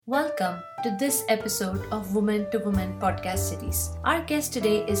Welcome to this episode of Woman to Woman podcast series. Our guest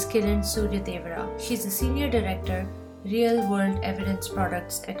today is Kiran Suryadevara. She's a Senior Director, Real World Evidence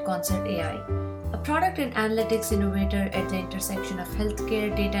Products at ConcertAI, a product and analytics innovator at the intersection of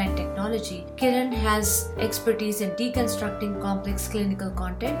healthcare, data, and technology. Kiran has expertise in deconstructing complex clinical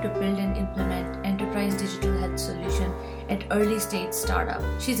content to build and implement enterprise digital health solution at early stage startup.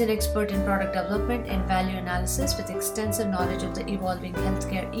 She's an expert in product development and value analysis with extensive knowledge of the evolving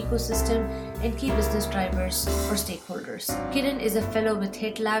healthcare ecosystem and key business drivers or stakeholders. Kiran is a fellow with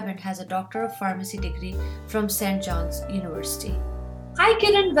HITLab and has a Doctor of Pharmacy degree from St. John's University. Hi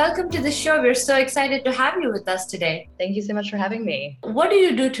Kiran, welcome to the show. We're so excited to have you with us today. Thank you so much for having me. What do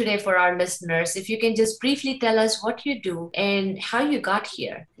you do today for our listeners? If you can just briefly tell us what you do and how you got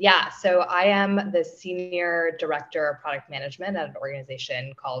here. Yeah, so I am the Senior Director of Product Management at an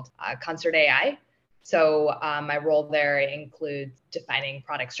organization called ConcertAI. So my role there includes defining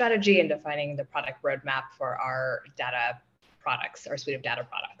product strategy and defining the product roadmap for our data products, our suite of data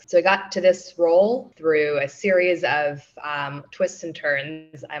products. So I got to this role through a series of twists and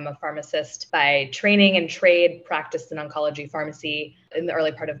turns. I'm a pharmacist by training and trade, practiced in oncology pharmacy in the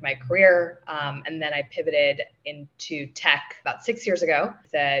early part of my career. And then I pivoted into tech about 6 years ago.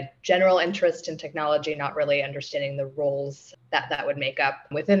 The general interest in technology, not really understanding the roles that would make up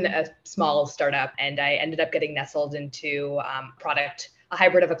within a small startup. And I ended up getting nestled into a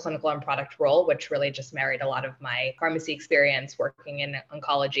hybrid of a clinical and product role, which really just married a lot of my pharmacy experience working in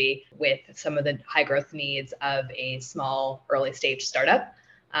oncology with some of the high growth needs of a small early stage startup.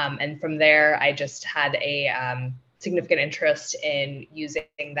 And from there, I just had a significant interest in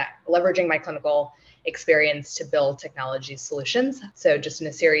leveraging my clinical experience to build technology solutions. So just in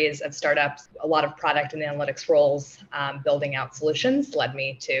a series of startups, a lot of product and analytics roles, building out solutions led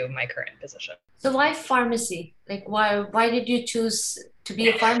me to my current position. So why pharmacy? Why did you choose to be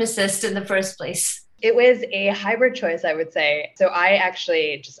a pharmacist in the first place? It was a hybrid choice, I would say. So I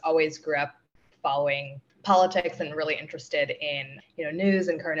actually just always grew up following politics and really interested in, news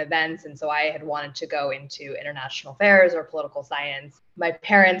and current events. And so I had wanted to go into international affairs or political science. My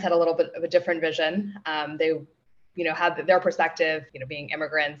parents had a little bit of a different vision. They, had their perspective, being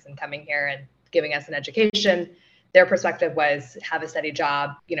immigrants and coming here and giving us an education. Their perspective was have a steady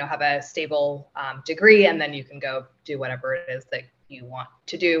job, have a stable degree, and then you can go do whatever it is that you want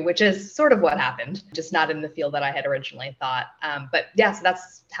to do, which is sort of what happened, just not in the field that I had originally thought. But yeah, so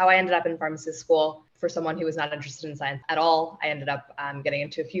that's how I ended up in pharmacy school. For someone who was not interested in science at all, I ended up getting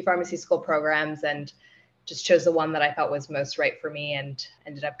into a few pharmacy school programs and just chose the one that I thought was most right for me and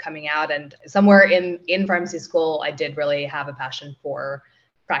ended up coming out. And somewhere in pharmacy school, I did really have a passion for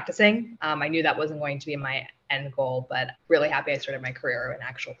practicing. I knew that wasn't going to be my end goal, but really happy I started my career in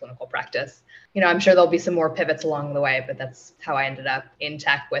actual clinical practice. I'm sure there'll be some more pivots along the way, but that's how I ended up in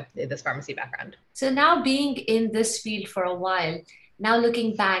tech with this pharmacy background. So now being in this field for a while, now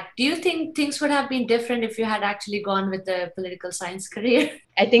looking back, do you think things would have been different if you had actually gone with the political science career?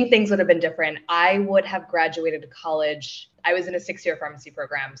 I think things would have been different. I would have graduated college. I was in a 6-year pharmacy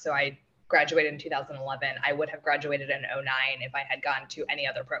program, so I graduated in 2011. I would have graduated in 2009 if I had gone to any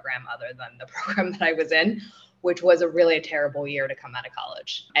other program other than the program that I was in, which was a really terrible year to come out of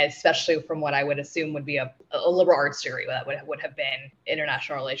college, especially from what I would assume would be a liberal arts degree that would have been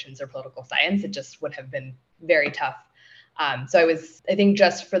international relations or political science. It just would have been very tough. So I think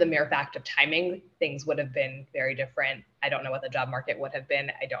just for the mere fact of timing, things would have been very different. I don't know what the job market would have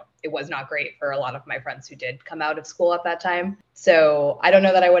been. It was not great for a lot of my friends who did come out of school at that time. So I don't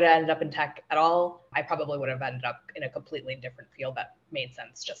know that I would have ended up in tech at all. I probably would have ended up in a completely different field that made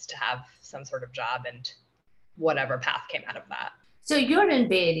sense just to have some sort of job and whatever path came out of that. So you're in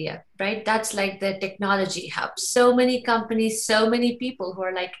Bay Area, right? That's like the technology hub. So many companies, so many people who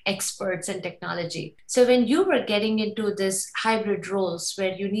are like experts in technology. So when you were getting into this hybrid roles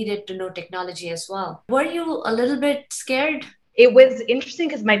where you needed to know technology as well, were you a little bit scared? It was interesting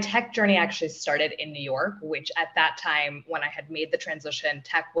because my tech journey actually started in New York, which at that time when I had made the transition,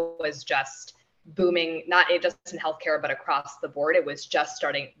 tech was just booming, not just in healthcare, but across the board. It was just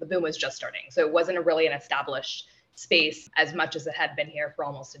starting. The boom was just starting. So it wasn't really an established space as much as it had been here for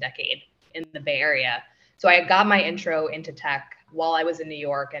almost a decade in the Bay Area. So I got my intro into tech while I was in New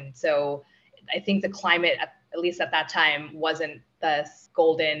York. And so I think the climate, at least at that time, wasn't the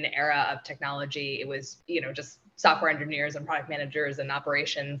golden era of technology. It was, just software engineers and product managers and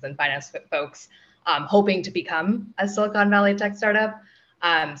operations and finance folks hoping to become a Silicon Valley tech startup.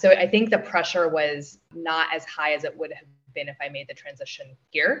 So I think the pressure was not as high as it would have been if I made the transition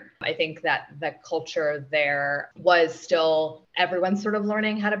here. I think that the culture there was still everyone sort of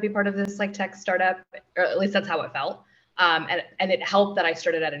learning how to be part of this like tech startup, or at least that's how it felt. And it helped that I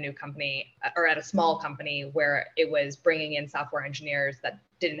started at a new company or at a small company where it was bringing in software engineers that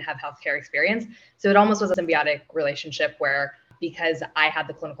didn't have healthcare experience. So it almost was a symbiotic relationship where, because I had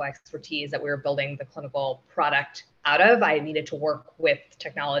the clinical expertise that we were building the clinical product out of, I needed to work with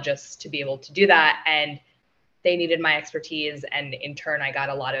technologists to be able to do that. And they needed my expertise. And in turn, I got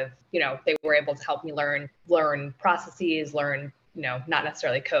a lot of, they were able to help me learn processes, learn, not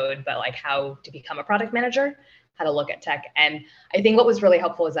necessarily code, but like how to become a product manager, how to look at tech. And I think what was really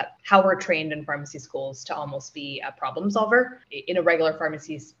helpful is that how we're trained in pharmacy schools to almost be a problem solver in a regular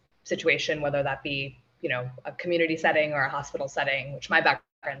pharmacy situation, whether that be, a community setting or a hospital setting, which my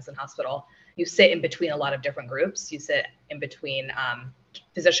background's in hospital. You sit in between a lot of different groups. You sit in between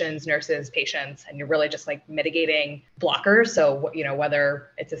physicians, nurses, patients, and you're really just like mitigating blockers. So, whether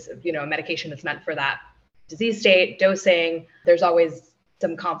it's a medication that's meant for that disease state, dosing, there's always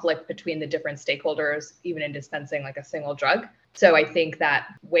some conflict between the different stakeholders, even in dispensing like a single drug. So I think that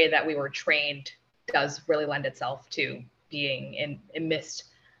way that we were trained does really lend itself to being amidst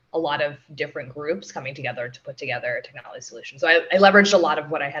a lot of different groups coming together to put together a technology solution. So I leveraged a lot of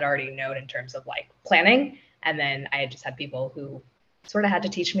what I had already known in terms of like planning. And then I just had people who sort of had to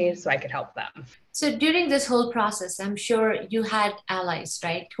teach me so I could help them. So during this whole process, I'm sure you had allies,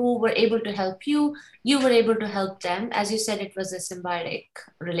 right, who were able to help you. You were able to help them. As you said, it was a symbiotic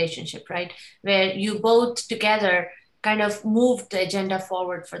relationship, right, where you both together kind of moved the agenda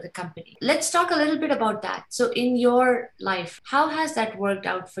forward for the company. Let's talk a little bit about that. So in your life, how has that worked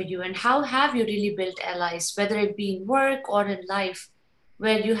out for you? And how have you really built allies, whether it be in work or in life,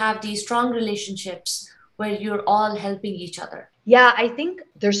 where you have these strong relationships where you're all helping each other? Yeah, I think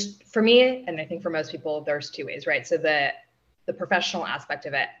for me, and I think for most people, there's two ways, right? So the professional aspect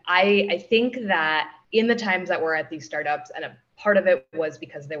of it, I think that in the times that we're at these startups, and a part of it was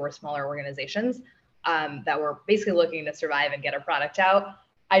because they were smaller organizations that were basically looking to survive and get a product out.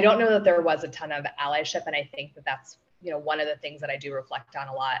 I don't know that there was a ton of allyship, and I think that that's one of the things that I do reflect on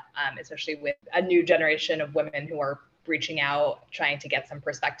a lot, especially with a new generation of women who are reaching out, trying to get some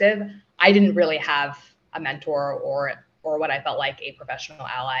perspective. I didn't really have a mentor or what I felt like a professional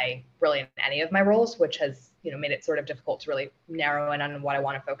ally really in any of my roles, which has, made it sort of difficult to really narrow in on what I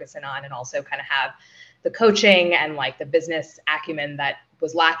want to focus in on, and also kind of have the coaching and like the business acumen that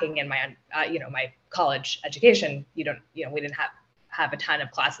was lacking in my, my college education. We didn't have a ton of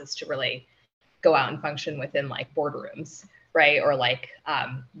classes to really go out and function within like boardrooms, right? Or like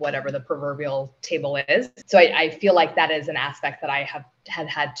whatever the proverbial table is. So I feel like that is an aspect that I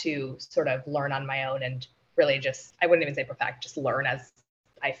had to sort of learn on my own, and really just, I wouldn't even say perfect, just learn as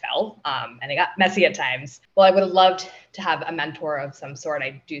I fell. And it got messy at times. Well, I would have loved to have a mentor of some sort.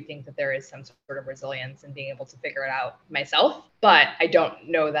 I do think that there is some sort of resilience in being able to figure it out myself, but I don't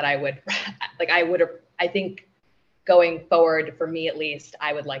know that I would, I think going forward, for me at least,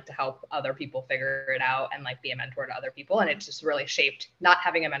 I would like to help other people figure it out and like be a mentor to other people. And it just really not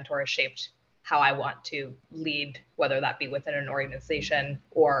having a mentor has shaped how I want to lead, whether that be within an organization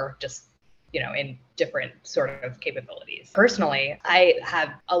or just in different sort of capabilities. Personally, I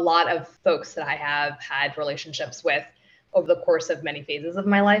have a lot of folks that I have had relationships with over the course of many phases of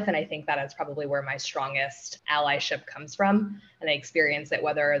my life. And I think that is probably where my strongest allyship comes from. And I experience it,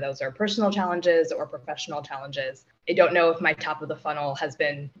 whether those are personal challenges or professional challenges. I don't know if my top of the funnel has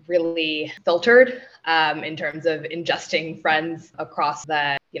been really filtered in terms of ingesting friends across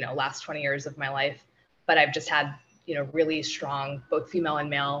the, last 20 years of my life, but I've just had really strong, both female and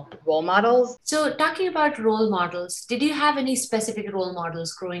male role models. So talking about role models, did you have any specific role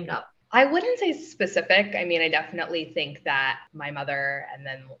models growing up? I wouldn't say specific. I mean, I definitely think that my mother and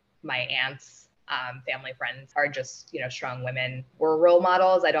then my aunts, family friends are just, strong women were role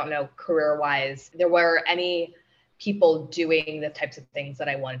models. I don't know career-wise, there were any people doing the types of things that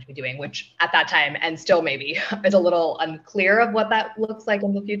I wanted to be doing, which at that time, and still maybe, is a little unclear of what that looks like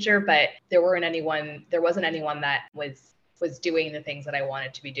in the future, but there wasn't anyone that was doing the things that I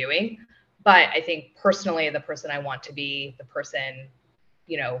wanted to be doing. But I think personally, the person I want to be, the person,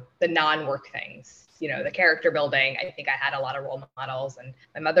 the non-work things, the character building, I think I had a lot of role models, and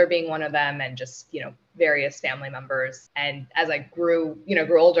my mother being one of them, and just, various family members. And as I grew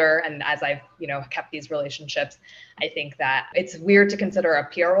older, and as I've, kept these relationships, I think that it's weird to consider a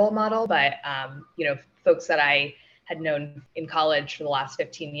peer role model, but, folks that I had known in college for the last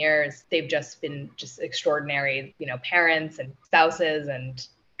 15 years, they've just been extraordinary, parents and spouses and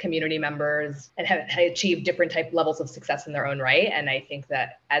community members, and have achieved different type levels of success in their own right. And I think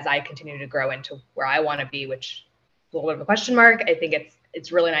that as I continue to grow into where I want to be, which is a little bit of a question mark, I think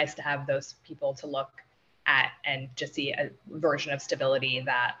it's really nice to have those people to look at and just see a version of stability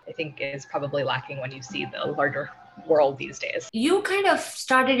that I think is probably lacking when you see the world these days. You kind of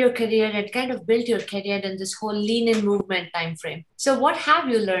started your career and kind of built your career in this whole lean in movement timeframe. So what have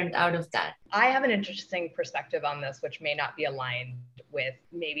you learned out of that? I have an interesting perspective on this, which may not be aligned with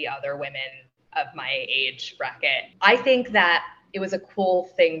maybe other women of my age bracket. I think that it was a cool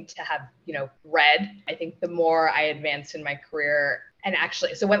thing to have, read. I think the more I advanced in my career, and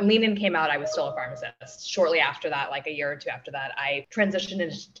actually, so when Lean In came out, I was still a pharmacist. Shortly after that, like a year or two after that, I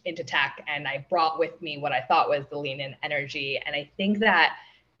transitioned into tech, and I brought with me what I thought was the Lean In energy. And I think that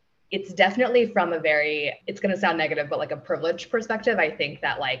it's definitely from it's going to sound negative, but like a privileged perspective. I think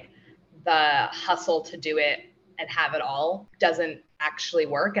that like the hustle to do it and have it all doesn't actually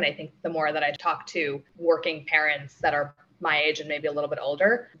work. And I think the more that I talk to working parents that are my age and maybe a little bit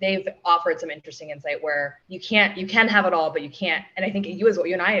older, they've offered some interesting insight where you can have it all, but you can't. And I think you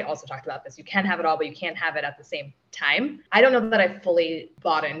and I also talked about this. You can have it all, but you can't have it at the same time. I don't know that I fully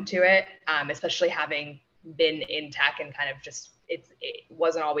bought into it, especially having been in tech and kind of just, it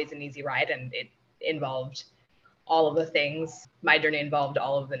wasn't always an easy ride, and it involved all of the things. My journey involved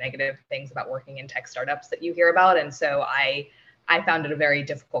all of the negative things about working in tech startups that you hear about. And so I found it a very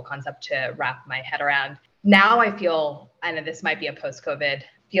difficult concept to wrap my head around. Now I feel, and this might be a post-COVID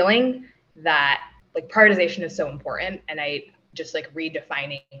feeling, that like prioritization is so important. And I just like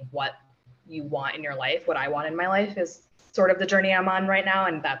redefining what you want in your life, what I want in my life is sort of the journey I'm on right now.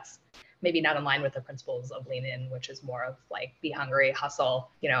 And that's maybe not in line with the principles of Lean In, which is more of like be hungry, hustle.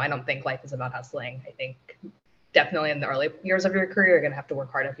 I don't think life is about hustling. I think definitely in the early years of your career, you're going to have to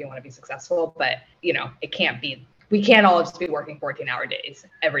work hard if you want to be successful. But, we can't all just be working 14-hour days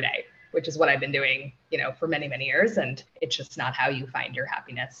every day, which is what I've been doing, for many, many years. And it's just not how you find your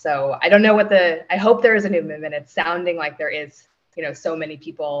happiness. So I don't know I hope there is a new movement. It's sounding like there is, so many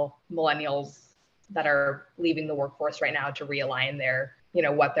people, millennials, that are leaving the workforce right now to realign their,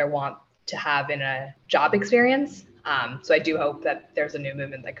 what they want to have in a job experience. So I do hope that there's a new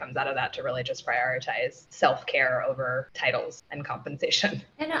movement that comes out of that to really just prioritize self-care over titles and compensation.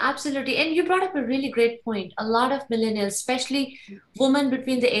 No, absolutely. And you brought up a really great point. A lot of millennials, especially women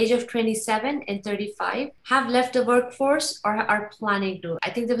between the age of 27 and 35, have left the workforce or are planning to. I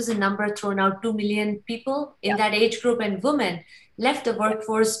think there was a number thrown out, 2 million people in that age group, and women left the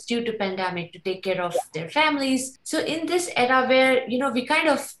workforce due to pandemic to take care of their families. So in this era where, we kind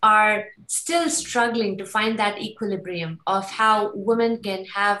of are still struggling to find that equilibrium of how women can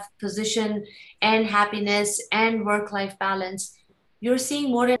have position and happiness and work-life balance, you're seeing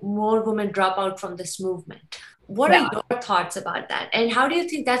more and more women drop out from this movement. What are your thoughts about that? And how do you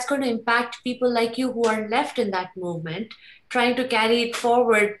think that's going to impact people like you who are left in that movement, trying to carry it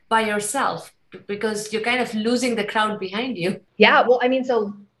forward by yourself? Because you're kind of losing the crowd behind you. Yeah, well,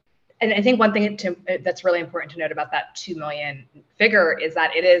 and I think one thing that's really important to note about that 2 million figure is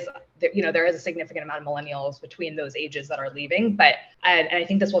that it is, there is a significant amount of millennials between those ages that are leaving. But, and I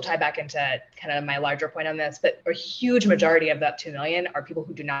think this will tie back into kind of my larger point on this, but a huge majority of that 2 million are people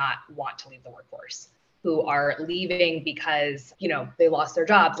who do not want to leave the workforce, who are leaving because, they lost their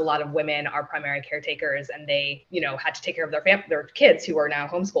jobs. A lot of women are primary caretakers, and they, had to take care of their kids who are now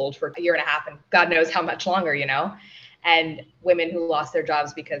homeschooled for a year and a half and God knows how much longer, and women who lost their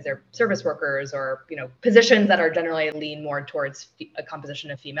jobs because they're service workers or, positions that are generally lean more towards a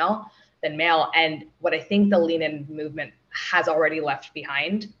composition of female than male. And what I think the Lean In movement has already left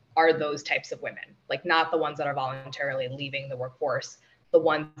behind are those types of women, like not the ones that are voluntarily leaving the workforce, the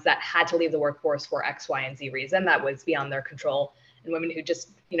ones that had to leave the workforce for X, Y, and Z reason that was beyond their control, and women who just,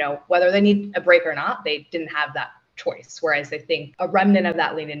 whether they need a break or not, they didn't have that choice. Whereas I think a remnant of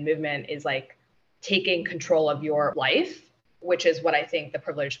that Lean In movement is like taking control of your life, which is what I think the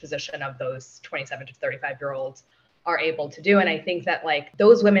privileged position of those 27 to 35-year-olds are able to do. And I think that like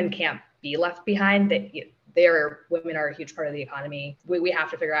those women can't be left behind. Women are a huge part of the economy. We have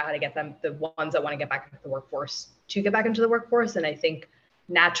to figure out how to get them, the ones that want to get back into the workforce, to get back into the workforce. And I think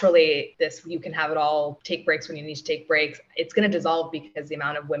naturally you can have it all, take breaks when you need to take breaks. It's going to dissolve because the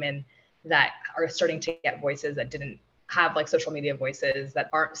amount of women that are starting to get voices that didn't have like social media voices, that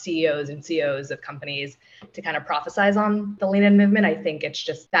aren't CEOs and CEOs of companies, to kind of prophesize on the Lean In movement. I think it's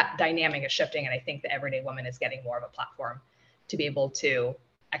just that dynamic is shifting. And I think the everyday woman is getting more of a platform to be able to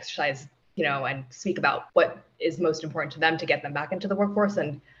exercise, and speak about what is most important to them to get them back into the workforce.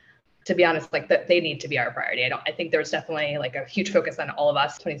 And to be honest, like they need to be our priority. I think there's definitely like a huge focus on all of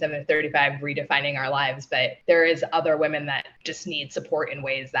us, 27 to 35, redefining our lives, but there is other women that just need support in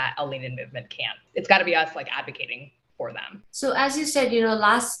ways that a Lean In movement can't. It's got to be us like advocating for them. So as you said,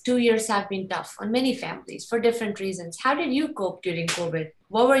 last 2 years have been tough on many families for different reasons. How did you cope during COVID?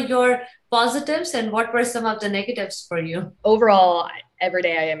 What were your positives and what were some of the negatives for you? Overall, every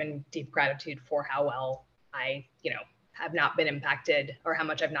day I am in deep gratitude for how well I, have not been impacted or how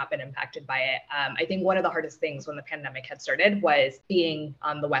much I've not been impacted by it. I think one of the hardest things when the pandemic had started was being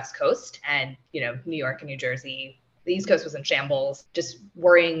on the West Coast and, New York and New Jersey. The East Coast was in shambles, just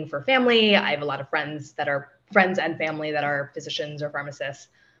worrying for family. I have a lot of friends and family that are physicians or pharmacists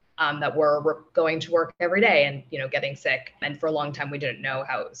that were going to work every day and, getting sick. And for a long time, we didn't know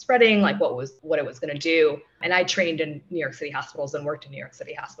how it was spreading, like what it was going to do. And I trained in New York City hospitals and worked in New York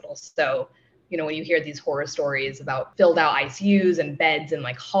City hospitals. So, when you hear these horror stories about filled out ICUs and beds and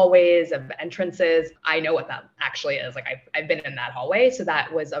like hallways of entrances, I know what that actually is. Like I've been in that hallway. So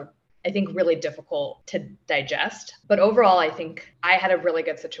that was I think really difficult to digest. But overall, I think I had a really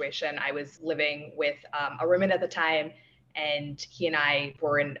good situation. I was living with a roommate at the time, and he and I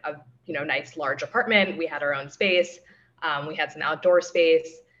were in a nice large apartment. We had our own space. We had some outdoor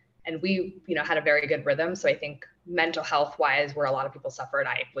space, and we had a very good rhythm. So I think mental health wise, where a lot of people suffered,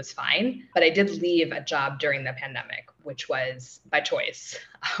 I was fine. But I did leave a job during the pandemic, which was by choice,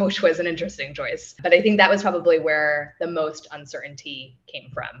 which was an interesting choice. But I think that was probably where the most uncertainty came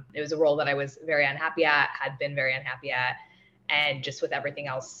from. It was a role that I was very unhappy at, had been very unhappy at. And just with everything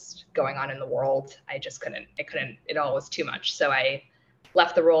else going on in the world, I couldn't, it all was too much. So I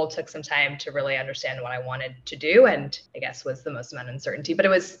left the role, took some time to really understand what I wanted to do. And I guess was the most amount of uncertainty, but it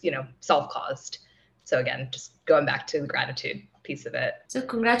was, self-caused. So again, just going back to the gratitude piece of it. So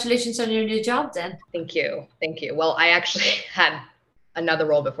congratulations on your new job then. Thank you. Well, I actually had another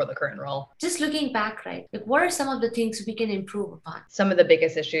role before the current role. Just looking back, right? Like what are some of the things we can improve upon? Some of the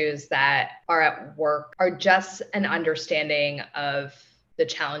biggest issues that are at work are just an understanding of the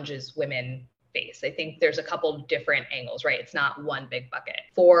challenges women face. I think there's a couple different angles, right? It's not one big bucket.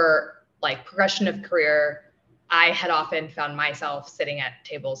 For like progression of career, I had often found myself sitting at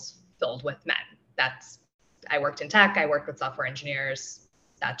tables filled with men. I worked in tech, I worked with software engineers.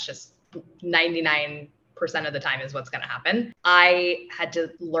 That's just 99% of the time is what's going to happen. I had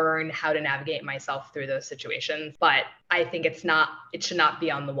to learn how to navigate myself through those situations, but I think it should not be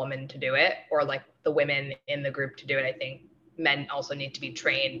on the woman to do it or like the women in the group to do it. I think men also need to be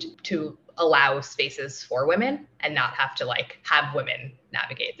trained to allow spaces for women and not have to like have women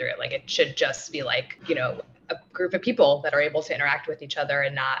navigate through it. Like it should just be like, a group of people that are able to interact with each other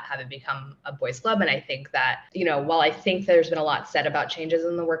and not have it become a boys club. And I think that, while I think there's been a lot said about changes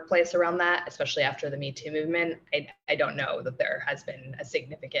in the workplace around that, especially after the Me Too movement, I don't know that there has been a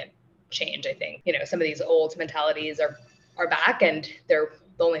significant change. I think, some of these old mentalities are back, and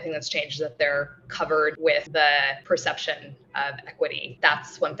the only thing that's changed is that they're covered with the perception of equity.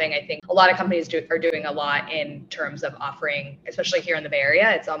 That's one thing I think a lot of companies are doing a lot in terms of offering, especially here in the Bay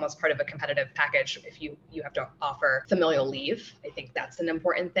Area. It's almost part of a competitive package if you have to offer familial leave. I think that's an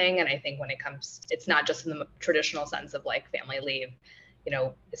important thing. And I think when it's not just in the traditional sense of like family leave,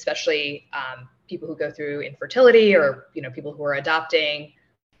 especially people who go through infertility or, people who are adopting,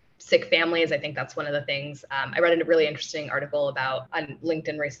 sick families. I think that's one of the things. I read a really interesting article on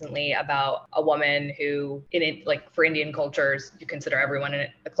LinkedIn recently about a woman who for Indian cultures, you consider everyone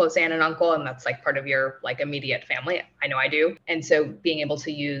a close aunt and uncle, and that's like part of your like immediate family. I know I do. And so being able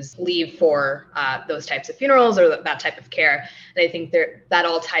to use leave for those types of funerals or that type of care. And I think that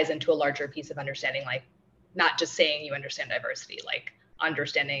all ties into a larger piece of understanding, like not just saying you understand diversity, like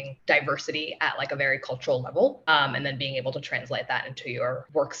understanding diversity at like a very cultural level, and then being able to translate that into your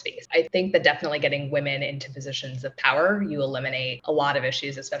workspace. I think that definitely getting women into positions of power, you eliminate a lot of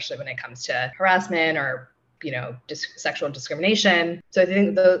issues, especially when it comes to harassment or, sexual discrimination. So I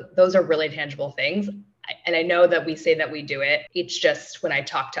think those are really tangible things. And I know that we say that we do it. It's just when I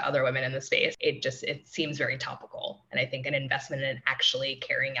talk to other women in the space, it seems very topical. And I think an investment in actually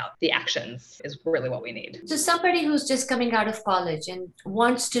carrying out the actions is really what we need. So somebody who's just coming out of college and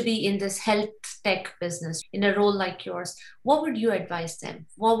wants to be in this health tech business in a role like yours, what would you advise them?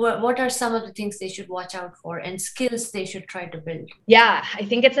 What are some of the things they should watch out for and skills they should try to build? Yeah, I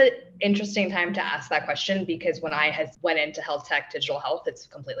think it's an interesting time to ask that question because when I went into health tech, digital health, it's a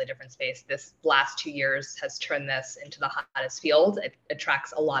completely different space. This last 2 years has turned this into the hottest field. It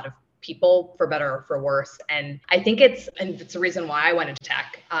attracts a lot of people for better or for worse. And I think it's the reason why I went into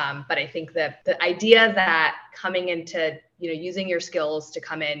tech. But I think that the idea that coming into, using your skills to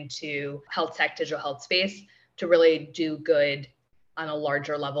come into health tech, digital health space to really do good on a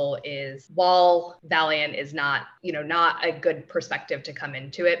larger level is, while Valiant is not a good perspective to come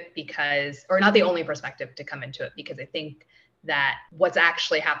into it or not the only perspective to come into it, because I think that what's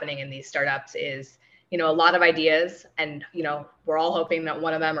actually happening in these startups is, a lot of ideas, and, we're all hoping that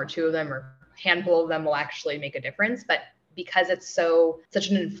one of them or two of them or a handful of them will actually make a difference. But because it's such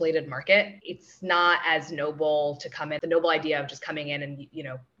an inflated market, it's not as noble to come in. The noble idea of just coming in and,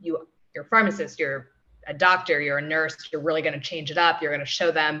 you're a pharmacist, you're a doctor, you're a nurse, you're really going to change it up. You're going to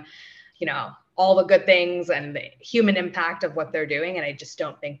show them, all the good things and the human impact of what they're doing. And I just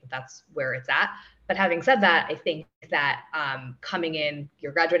don't think that that's where it's at. But having said that, I think that coming in,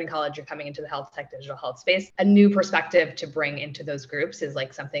 you're graduating college, you're coming into the health tech, digital health space, a new perspective to bring into those groups is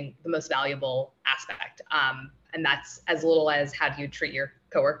like something, the most valuable aspect. And that's as little as how do you treat your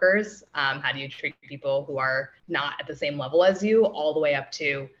coworkers? How do you treat people who are not at the same level as you, all the way up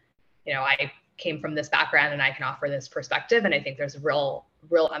to, I came from this background and I can offer this perspective. And I think there's real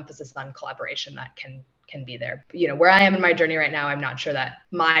emphasis on collaboration that can be there. Where I am in my journey right now, I'm not sure that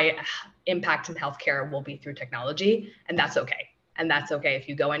my impact in healthcare will be through technology, and that's okay. And that's okay if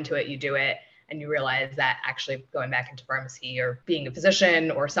you go into it, you do it, and you realize that actually going back into pharmacy or being a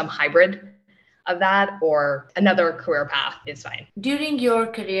physician or some hybrid of that or another career path is fine. During your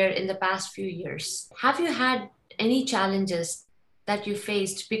career in the past few years, have you had any challenges that you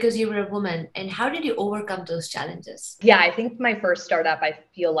faced because you were a woman, and how did you overcome those challenges? Yeah, I think my first startup, I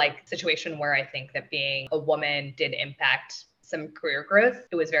feel like situation where I think that being a woman did impact some career growth.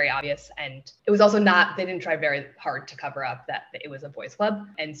 It was very obvious. And it was also they didn't try very hard to cover up that it was a boys club.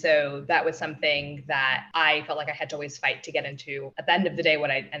 And so that was something that I felt like I had to always fight to get into. At the end of the day,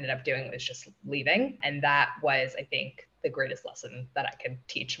 what I ended up doing was just leaving. And that was, I think, the greatest lesson that I could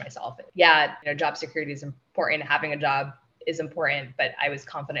teach myself. Yeah, job security is important. Having a job is important, but I was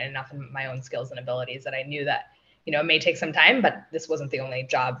confident enough in my own skills and abilities that I knew that, it may take some time, but this wasn't the only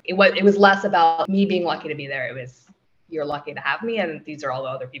job. It was less about me being lucky to be there. It was, you're lucky to have me. And these are all the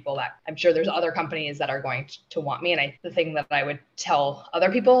other people that I'm sure there's other companies that are going to want me. And the thing that I would tell other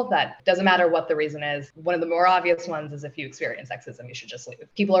people that doesn't matter what the reason is, one of the more obvious ones is if you experience sexism, you should just leave.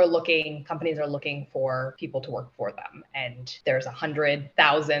 Companies are looking for people to work for them. And there's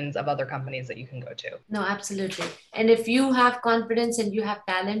 100,000 of other companies that you can go to. No, absolutely. And if you have confidence and you have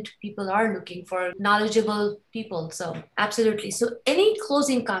talent, people are looking for knowledgeable people. So absolutely. So any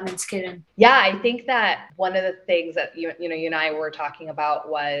closing comments, Kiran? Yeah, I think that one of the things that you and I were talking about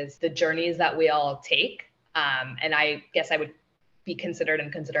was the journeys that we all take. And I guess I would be consider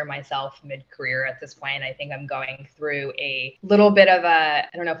myself mid-career at this point. I think I'm going through a little bit of I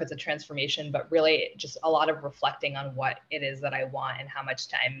don't know if it's a transformation, but really just a lot of reflecting on what it is that I want and how much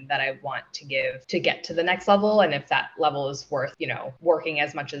time that I want to give to get to the next level. And if that level is worth, working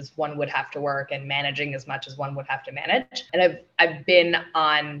as much as one would have to work and managing as much as one would have to manage. And I've been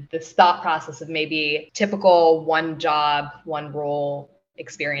on this thought process of maybe typical one job, one role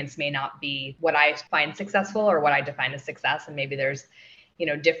experience may not be what I find successful or what I define as success. And maybe there's,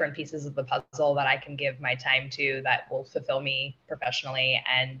 different pieces of the puzzle that I can give my time to that will fulfill me professionally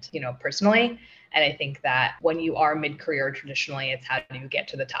and, personally. And I think that when you are mid-career, traditionally, it's how do you get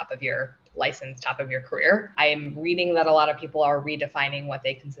to the top of your license, top of your career. I am reading that a lot of people are redefining what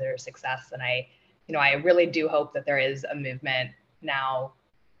they consider success. And I really do hope that there is a movement now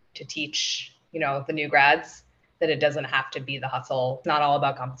to teach, the new grads that it doesn't have to be the hustle. It's not all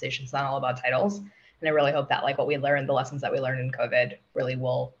about compensation. It's not all about titles. And I really hope that what we learned, the lessons that we learned in COVID really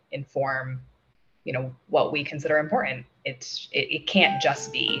will inform, what we consider important. It can't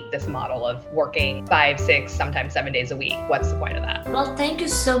just be this model of working 5, 6, sometimes 7 days a week. What's the point of that? Well, thank you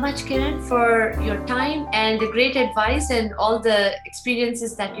so much, Kiran, for your time and the great advice and all the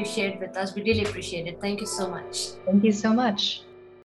experiences that you shared with us. We really appreciate it. Thank you so much. Thank you so much.